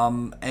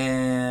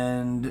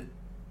 And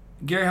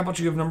Gary, how about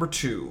you give number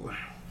 2?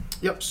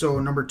 Yep. So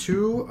number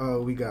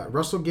 2, we got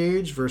Russell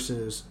Gage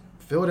versus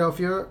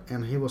Philadelphia,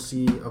 and he will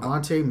see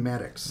Avonte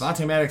Maddox.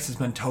 Avonte Maddox has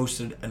been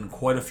toasted in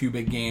quite a few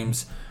big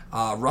games.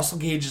 Russell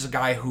Gage is a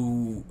guy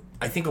who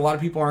I think a lot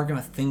of people aren't going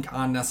to think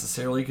on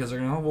necessarily because they're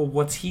going to well,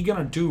 what's he going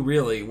to do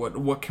really?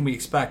 What can we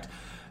expect?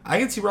 I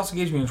can see Russell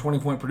Gage being a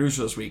 20-point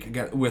producer this week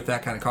with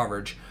that kind of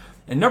coverage.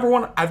 And number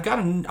 1,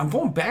 I'm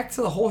going back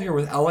to the hole here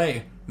with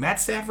LA. Matt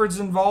Stafford's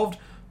involved.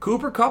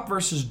 Cooper Kupp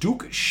versus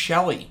Duke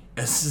Shelley.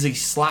 This is a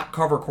slot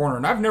cover corner,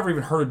 and I've never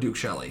even heard of Duke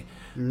Shelley.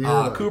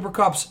 Cooper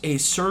Kupp's a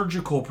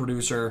surgical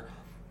producer.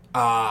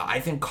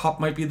 I think Kupp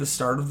might be the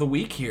start of the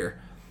week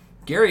here.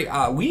 Gary,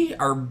 we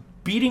are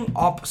beating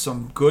up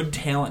some good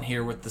talent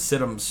here with the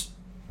Siddums.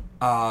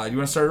 You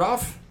want to start it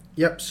off?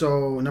 Yep.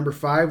 So number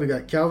 5, we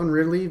got Calvin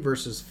Ridley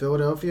versus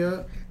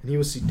Philadelphia, and he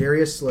will see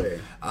Darius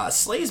Slay.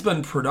 Slay's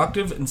been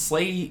productive, and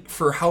Slay,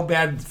 for how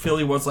bad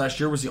Philly was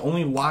last year, was the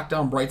only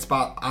lockdown bright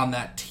spot on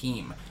that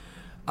team.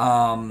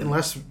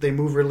 Unless they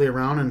move Ridley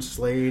around and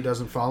Slay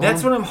doesn't follow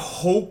That's him. what I'm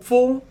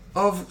hopeful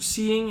of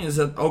seeing is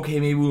that, okay,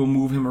 maybe we'll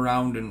move him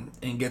around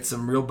and get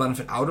some real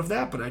benefit out of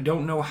that, but I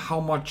don't know how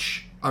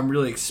much I'm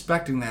really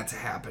expecting that to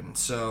happen.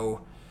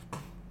 So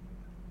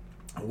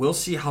we'll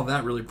see how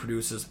that really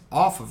produces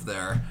off of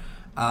there.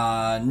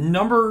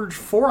 Number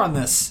 4 on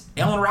this,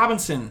 Allen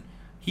Robinson.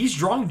 He's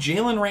drawing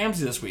Jalen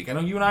Ramsey this week. I know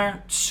you and I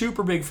aren't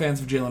super big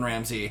fans of Jalen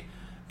Ramsey,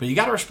 but you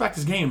got to respect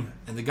his game,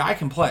 and the guy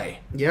can play.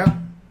 Yeah.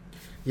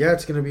 Yeah,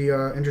 it's going to be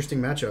an interesting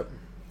matchup.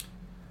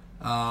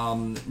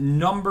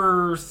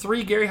 Number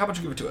 3, Gary, how about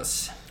you give it to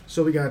us?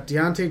 So we got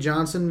Deontay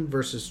Johnson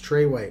versus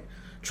Trey White.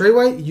 Trey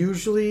White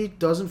usually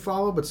doesn't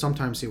follow, but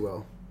sometimes he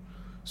will.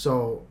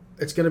 So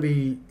it's going to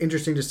be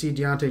interesting to see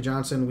Deontay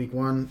Johnson week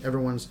 1.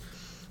 Everyone's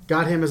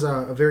got him as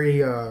a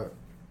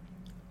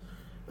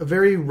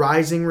very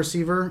rising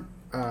receiver,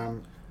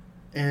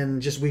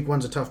 and just week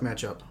 1's a tough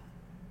matchup.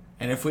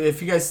 And if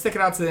you guys stick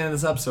it out to the end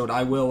of this episode,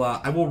 I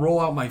will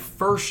roll out my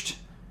first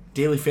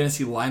daily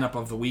fantasy lineup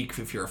of the week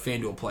if you're a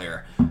FanDuel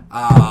player.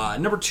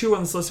 Number 2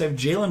 on this list, I have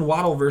Jalen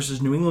Waddle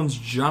versus New England's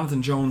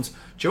Jonathan Jones.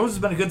 Jones has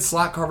been a good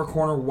slot cover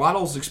corner.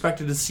 Waddle's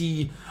expected to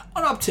see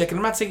an uptick, and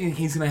I'm not saying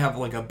he's going to have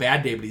like a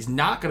bad day, but he's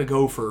not going to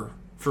go for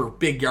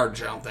big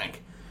yardage, I don't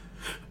think.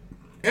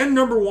 And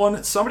number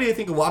 1, somebody I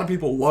think a lot of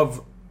people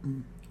love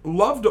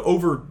to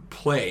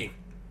overplay.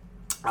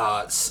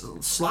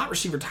 Slot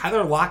receiver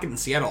Tyler Lockett in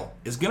Seattle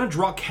is going to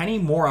draw Kenny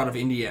Moore out of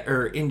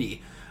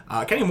Indy.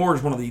 Kenny Moore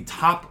is one of the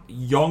top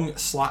young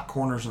slot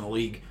corners in the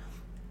league.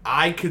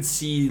 I could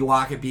see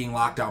Lockett being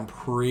locked down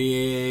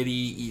pretty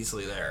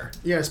easily there.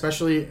 Yeah,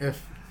 especially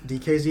if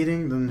DK's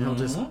eating, then he'll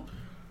just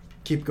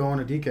keep going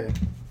to DK.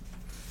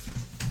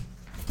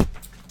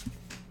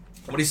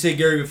 What do you say,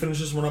 Gary? We finish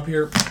this one up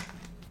here.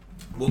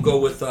 We'll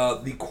go with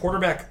the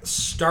quarterback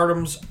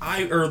stardoms,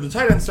 the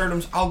tight end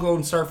stardoms. I'll go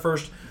and start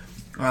first.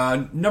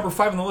 Number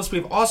 5 on the list, we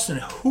have Austin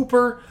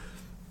Hooper.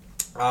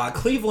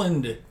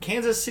 Cleveland,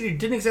 Kansas City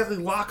didn't exactly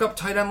lock up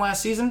tight end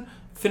last season,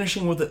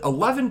 finishing with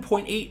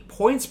 11.8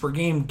 points per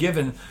game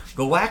given.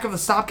 The lack of the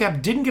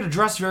stopgap didn't get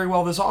addressed very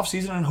well this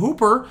offseason, and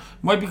Hooper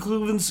might be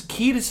Cleveland's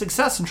key to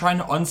success in trying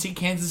to unseat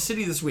Kansas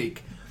City this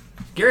week.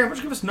 Gary, how about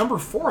you give us number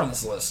 4 on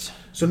this list?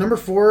 So number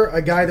 4,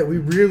 a guy that we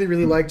really,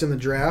 really liked in the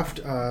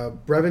draft,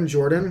 Brevin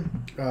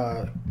Jordan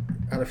out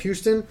of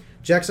Houston.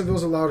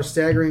 Jacksonville's allowed a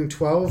staggering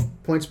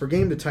 12 points per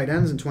game to tight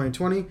ends in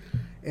 2020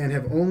 and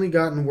have only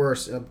gotten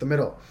worse up the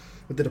middle.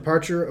 With the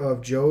departure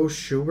of Joe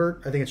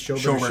Schubert, I think it's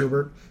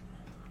Schubert.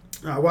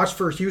 Watch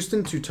for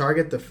Houston to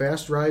target the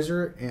fast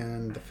riser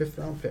and the 5th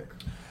round pick.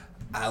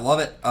 I love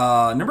it.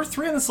 Number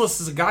 3 on this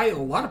list is a guy a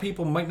lot of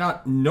people might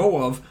not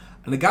know of,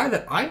 and a guy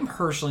that I'm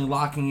personally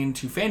locking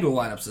into FanDuel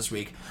lineups this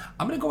week.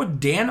 I'm going to go with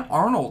Dan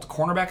Arnold,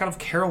 cornerback out of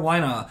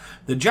Carolina.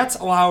 The Jets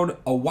allowed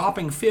a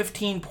whopping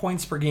 15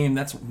 points per game.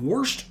 That's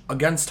worst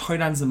against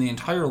tight ends in the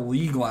entire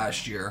league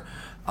last year.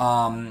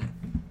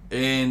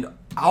 And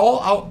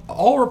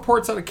all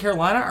reports out of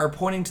Carolina are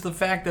pointing to the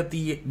fact that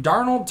the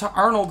Darnold to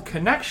Arnold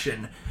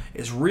connection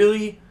is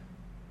really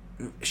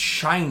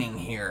shining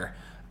here.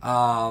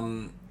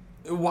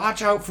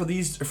 Watch out for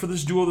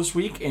this duo this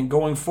week and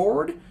going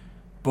forward.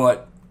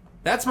 But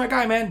that's my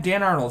guy, man,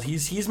 Dan Arnold.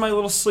 He's my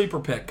little sleeper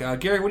pick.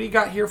 Gary, what do you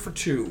got here for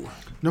 2?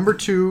 Number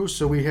 2,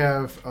 so we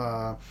have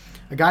a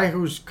guy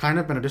who's kind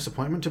of been a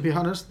disappointment, to be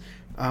honest.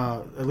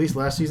 at least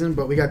last season.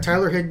 But we got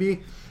Tyler Higbee.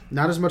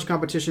 Not as much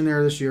competition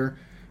there this year.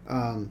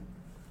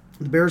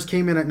 The Bears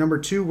came in at number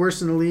 2,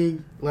 worst in the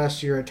league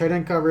last year at tight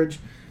end coverage.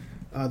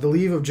 The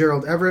leave of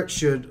Gerald Everett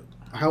should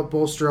help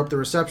bolster up the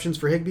receptions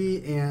for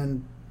Higbee,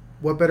 and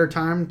what better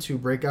time to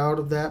break out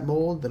of that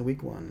mold than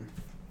week 1?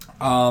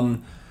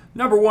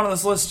 Number 1 on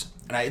this list,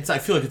 and I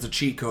feel like it's a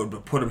cheat code,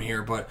 but put him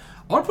here. But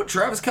I want to put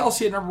Travis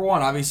Kelce at number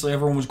 1. Obviously,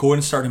 everyone was going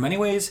to start him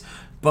anyways.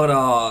 But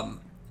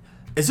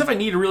as if I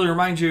need to really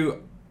remind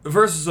you,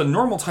 versus a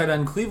normal tight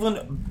end,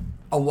 Cleveland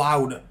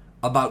allowed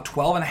about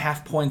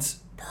 12.5 points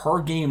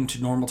per game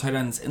to normal tight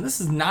ends, and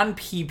this is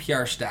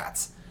non-PPR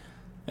stats.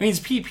 That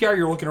means PPR,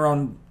 you're looking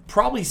around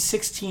probably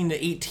 16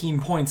 to 18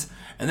 points,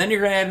 and then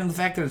you're going to add in the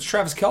fact that it's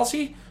Travis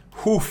Kelce.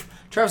 Woof,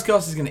 Travis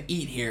Kelce's going to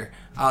eat here.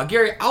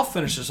 Gary, I'll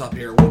finish this up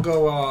here. We'll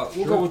go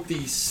with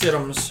the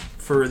sit-ems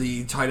for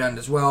the tight end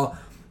as well.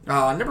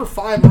 Number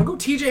 5, I'm going to go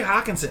T.J.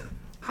 Hockenson.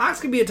 Hawks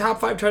could be a top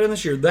 5 tight end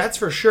this year, that's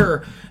for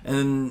sure.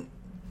 And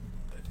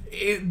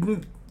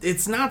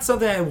it's not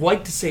something I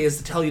like to say is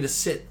to tell you to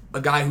sit a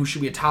guy who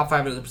should be a top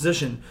 5 at the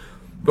position.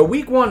 But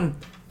week 1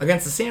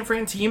 against the San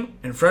Fran team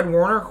and Fred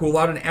Warner, who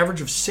allowed an average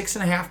of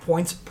 6.5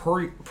 points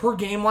per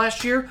game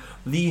last year,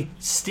 the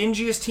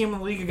stingiest team in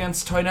the league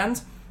against tight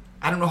ends,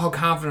 I don't know how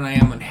confident I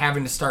am in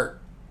having to start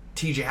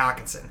T.J.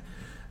 Hockenson.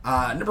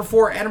 Number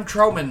 4, Adam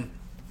Troutman.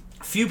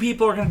 Few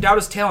people are going to doubt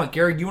his talent.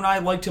 Gary, you and I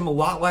liked him a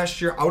lot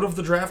last year out of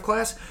the draft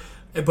class.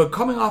 But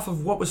coming off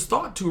of what was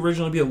thought to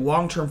originally be a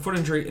long-term foot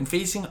injury and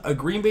facing a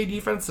Green Bay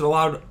defense that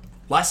allowed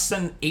less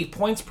than 8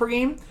 points per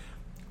game,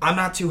 I'm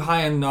not too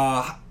high on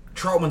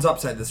Troutman's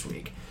upside this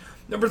week.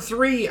 Number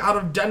 3, out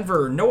of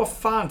Denver, Noah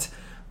Fant.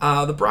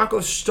 The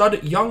Broncos'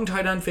 stud young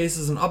tight end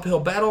faces an uphill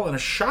battle and a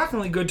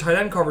shockingly good tight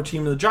end cover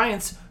team of the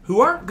Giants, who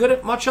aren't good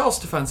at much else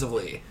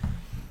defensively.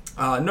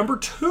 Number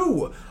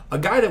 2, a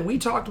guy that we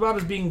talked about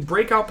as being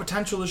breakout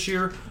potential this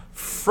year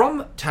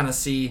from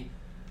Tennessee,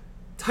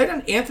 tight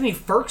end Anthony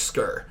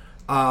Firkser.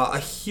 A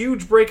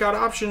huge breakout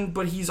option,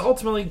 but he's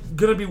ultimately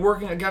going to be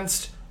working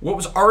against what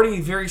was already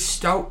a very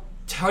stout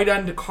tight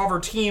end cover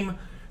team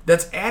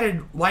that's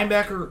added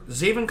linebacker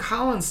Zaven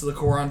Collins to the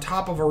core on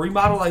top of a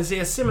remodeled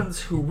Isaiah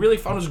Simmons, who really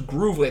found his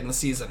groove late in the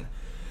season.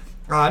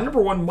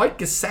 Number 1, Mike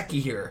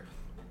Gesicki here.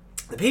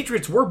 The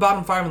Patriots were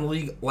bottom 5 in the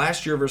league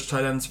last year versus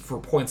tight ends for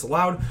points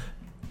allowed,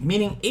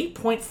 meaning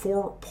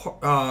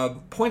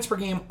 8.4 points per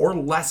game or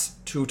less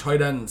to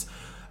tight ends.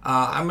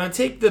 I'm going to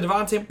take the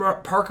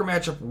Devontae Parker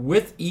matchup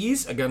with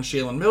ease against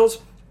Jalen Mills,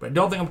 but I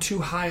don't think I'm too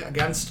high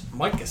against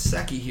Mike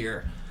Gesicki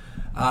here.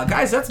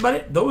 Guys, that's about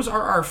it. Those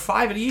are our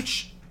 5 at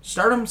each.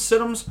 Start 'em,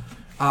 sit 'ems.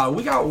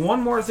 We got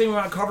one more thing we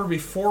want to cover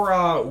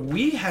before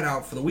we head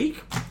out for the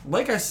week.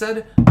 Like I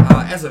said,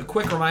 as a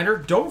quick reminder,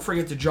 don't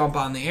forget to jump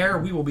on the air.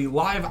 We will be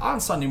live on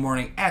Sunday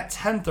morning at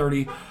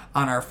 10:30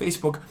 on our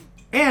Facebook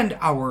and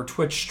our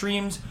Twitch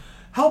streams,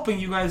 helping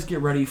you guys get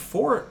ready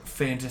for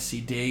Fantasy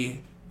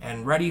Day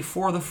and ready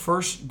for the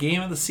first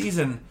game of the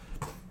season.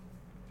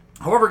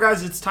 However,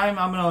 guys, it's time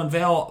I'm going to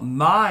unveil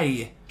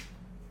my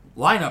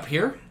lineup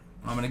here.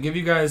 I'm going to give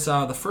you guys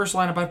the first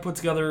lineup I put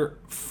together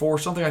for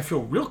something I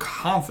feel real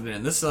confident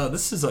in. This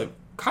is a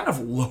kind of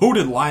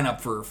loaded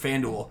lineup for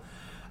FanDuel.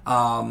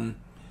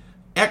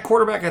 At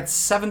quarterback at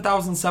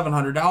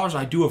 $7,700,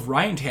 I do have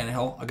Ryan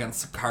Tannehill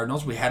against the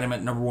Cardinals. We had him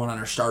at number 1 on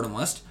our starting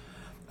list.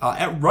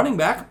 At running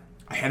back,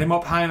 I had him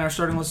up high on our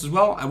starting list as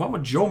well. I went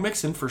with Joe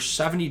Mixon for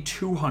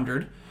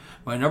 $7,200.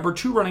 My number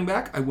 2 running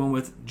back, I went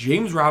with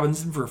James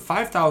Robinson for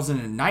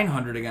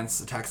 $5,900 against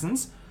the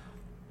Texans.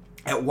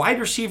 At wide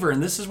receiver,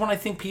 and this is when I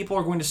think people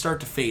are going to start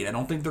to fade. I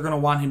don't think they're going to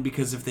want him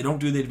because if they don't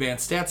do the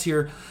advanced stats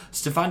here,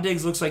 Stephon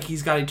Diggs looks like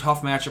he's got a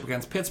tough matchup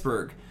against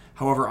Pittsburgh.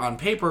 However, on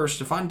paper,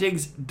 Stephon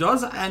Diggs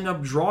does end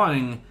up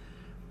drawing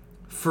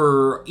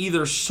for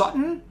either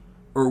Sutton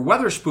or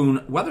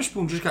Weatherspoon.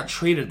 Weatherspoon just got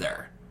traded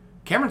there.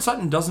 Cameron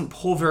Sutton doesn't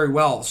pull very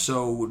well,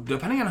 so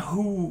depending on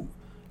who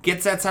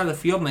gets that side of the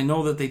field, and they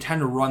know that they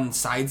tend to run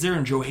sides there,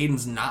 and Joe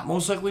Hayden's not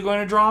most likely going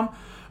to draw him,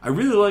 I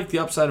really like the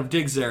upside of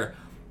Diggs there.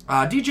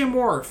 DJ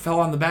Moore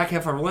fell on the back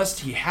half of our list.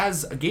 He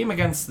has a game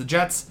against the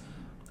Jets.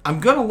 I'm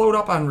going to load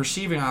up on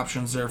receiving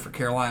options there for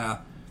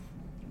Carolina.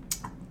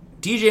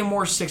 DJ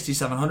Moore,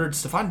 $6,700.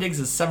 Stephon Diggs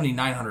is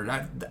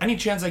 $7,900. Any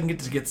chance I can get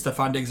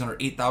Stephon Diggs under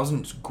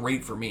 $8,000 is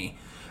great for me.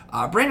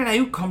 Brandon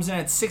Ayuk comes in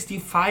at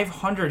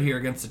 $6,500 here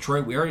against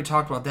Detroit. We already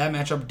talked about that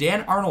matchup.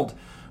 Dan Arnold,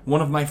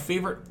 one of my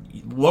favorite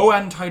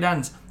low-end tight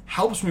ends,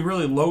 helps me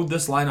really load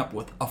this lineup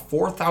with a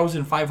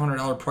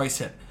 $4,500 price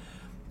hit.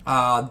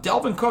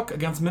 Dalvin Cook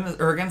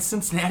against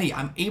Cincinnati,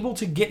 I'm able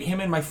to get him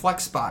in my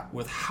flex spot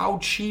with how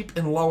cheap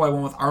and low I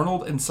went with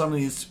Arnold and some of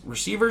these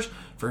receivers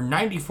for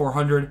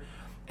 $9,400,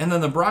 and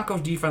then the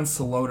Broncos defense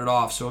to load it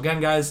off. So again,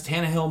 guys,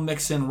 Tannehill,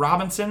 Mixon,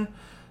 Robinson,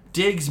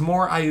 Diggs,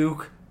 Moore,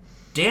 Ayuk,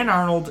 Dan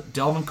Arnold,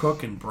 Dalvin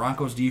Cook, and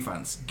Broncos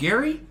defense.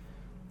 Gary,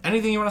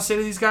 anything you want to say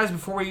to these guys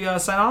before we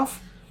sign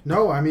off?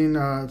 No, I mean,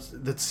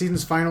 the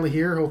season's finally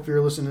here. Hope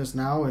you're listening to this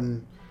now,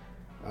 and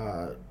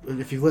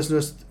If you've listened to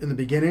us in the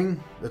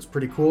beginning, that's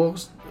pretty cool.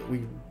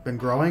 We've been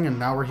growing, and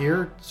now we're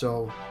here.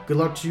 So good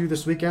luck to you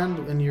this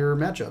weekend in your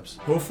matchups.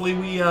 Hopefully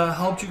we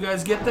helped you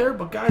guys get there.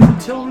 But guys,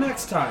 until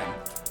next time,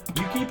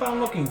 you keep on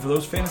looking for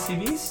those fantasy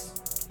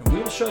beasts, and we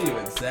will show you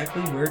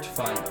exactly where to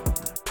find them.